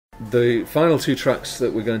The final two tracks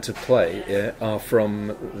that we're going to play are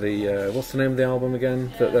from the what's the name of the album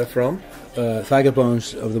again that they're from?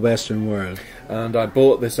 Vagabonds of the Western World. And I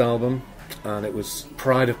bought this album, and it was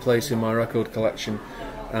pride of place in my record collection.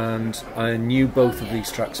 And I knew both of these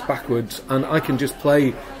tracks backwards, and I can just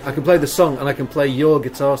play. I can play the song, and I can play your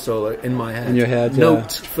guitar solo in my head, in your head,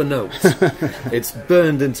 note for note. It's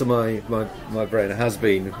burned into my brain. It has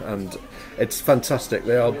been, and it's fantastic.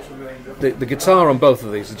 They are the guitar on both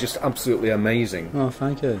of these is just absolutely amazing. Oh,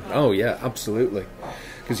 thank you. Oh yeah, absolutely.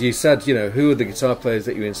 Because you said, you know, who are the guitar players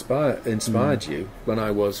that you inspired you when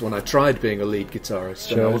I tried being a lead guitarist,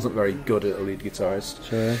 Sure. and I wasn't very good at a lead guitarist.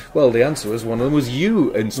 Sure. Well, the answer was one of them was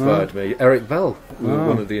you inspired me. Eric Bell was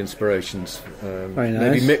one of the inspirations. Very nice.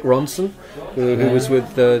 Maybe Mick Ronson, who was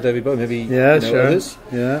with David Bowie. Maybe sure. others.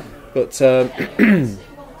 Yeah. But so.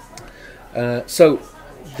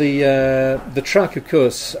 The track, of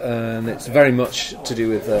course, and it's very much to do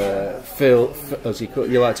with Phil, as you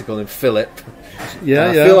like to call him, Philip.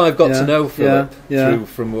 Phil, I've got to know Philip through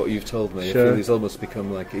from what you've told me. Sure. I feel he's almost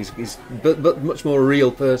become like he's but much more a real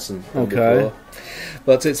person than Okay. before.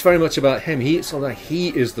 But it's very much about him. He is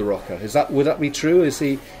the rocker. Would that be true? Is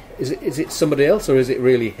it somebody else, or is it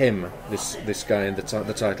really him? This guy in the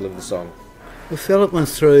title of the song. Well, Philip went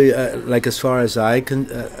through, like as far as I could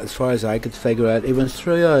figure out, he went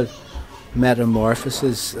through a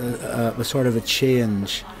metamorphosis, a sort of a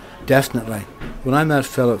change. Definitely, when I met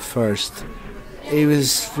Philip first, he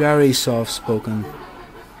was very soft-spoken.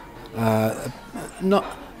 Wasn't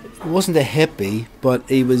a hippie, but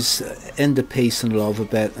he was into peace and love a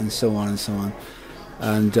bit, and so on and so on,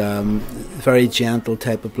 and very gentle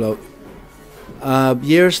type of bloke.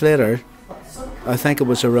 Years later, I think it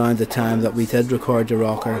was around the time that we did record The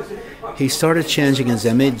Rocker, he started changing his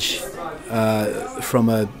image from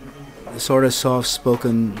a sort of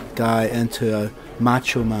soft-spoken guy into a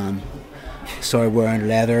macho man. Started wearing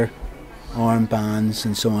leather, armbands,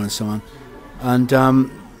 and so on and so on. And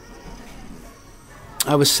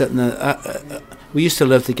I was sitting we used to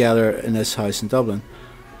live together in this house in Dublin.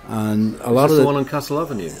 And a lot of the one on Castle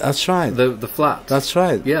Avenue. That's right. The flat. That's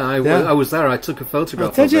right. Yeah, I was there. I took a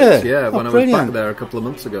photograph of it. Did you? Yeah, when brilliant. I was back there a couple of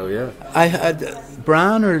months ago. Yeah. I had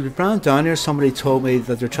Brian Downey or somebody told me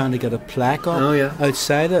that they're trying to get a plaque up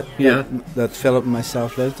outside it. Yeah. That Philip and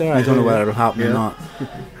myself lived there. I don't know whether it'll happen or not.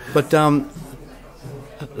 But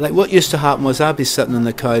like what used to happen was I'd be sitting on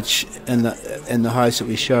the couch in the house that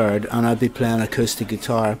we shared, and I'd be playing acoustic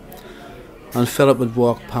guitar, and Philip would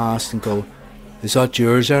walk past and go, "Is that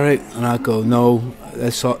yours, Eric?" And I'd go, "No,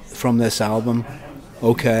 it's from this album."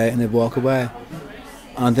 "Okay," and he'd walk away.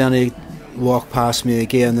 And then he'd walk past me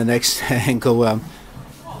again the next day and go,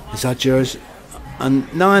 "Is that yours?" And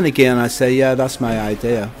now and again I'd say, "Yeah, that's my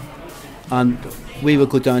idea." And we would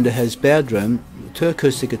go down to his bedroom, 2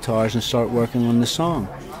 acoustic guitars, and start working on the song.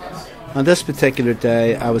 On this particular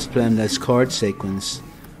day I was playing this chord sequence.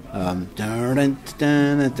 That's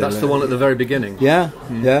the one at the very beginning. Yeah,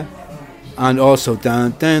 yeah. And also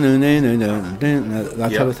that type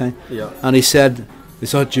of thing. Yeah. And he said,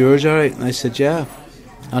 "Is that yours, Eric?" And I said, "Yeah."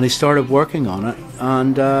 And he started working on it,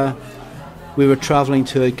 and we were travelling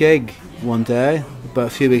to a gig one day, about a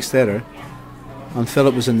few weeks later, and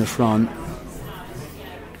Philip was in the front,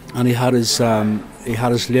 and he had his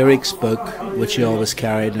lyrics book, which he always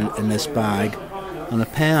carried in this bag, and a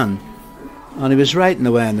pen, and he was writing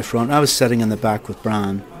away in the front. I was sitting in the back with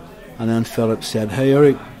Bran, and then Philip said, "Hey,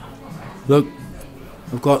 Eric, look,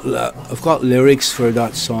 I've got lyrics for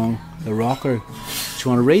that song, The Rocker. Do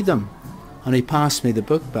you want to read them?" And he passed me the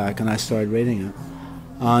book back, and I started reading it.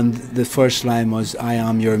 And the first line was, "I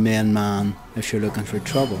am your main man if you're looking for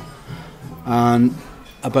trouble." And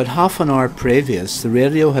about half an hour previous, the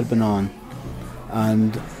radio had been on,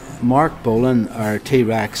 and Mark Bolan, our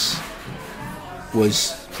T-Rex,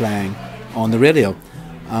 was playing on the radio.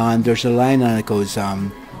 And there's a line and it goes,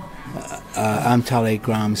 "I'm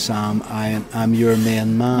Telegram Sam, I'm your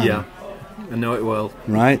main man." Yeah, I know it well.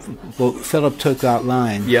 Right? Well, Philip took that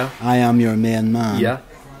line. Yeah. "I am your main man." Yeah.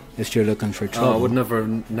 If you're looking for trouble. Oh, I would never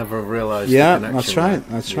have realised. Yeah, the that's connection right.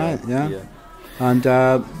 there. That's right. Yeah. And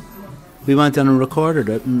we went in and recorded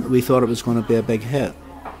it, and we thought it was going to be a big hit.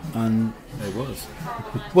 And it was.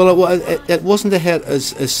 Well, it wasn't a hit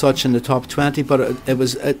as such in the top 20, but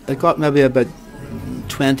it got maybe about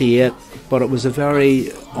 28. But it was a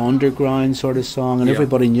very underground sort of song, and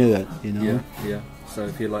everybody knew it. You know. Yeah. So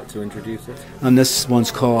if you'd like to introduce it. And this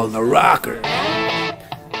one's called The Rocker.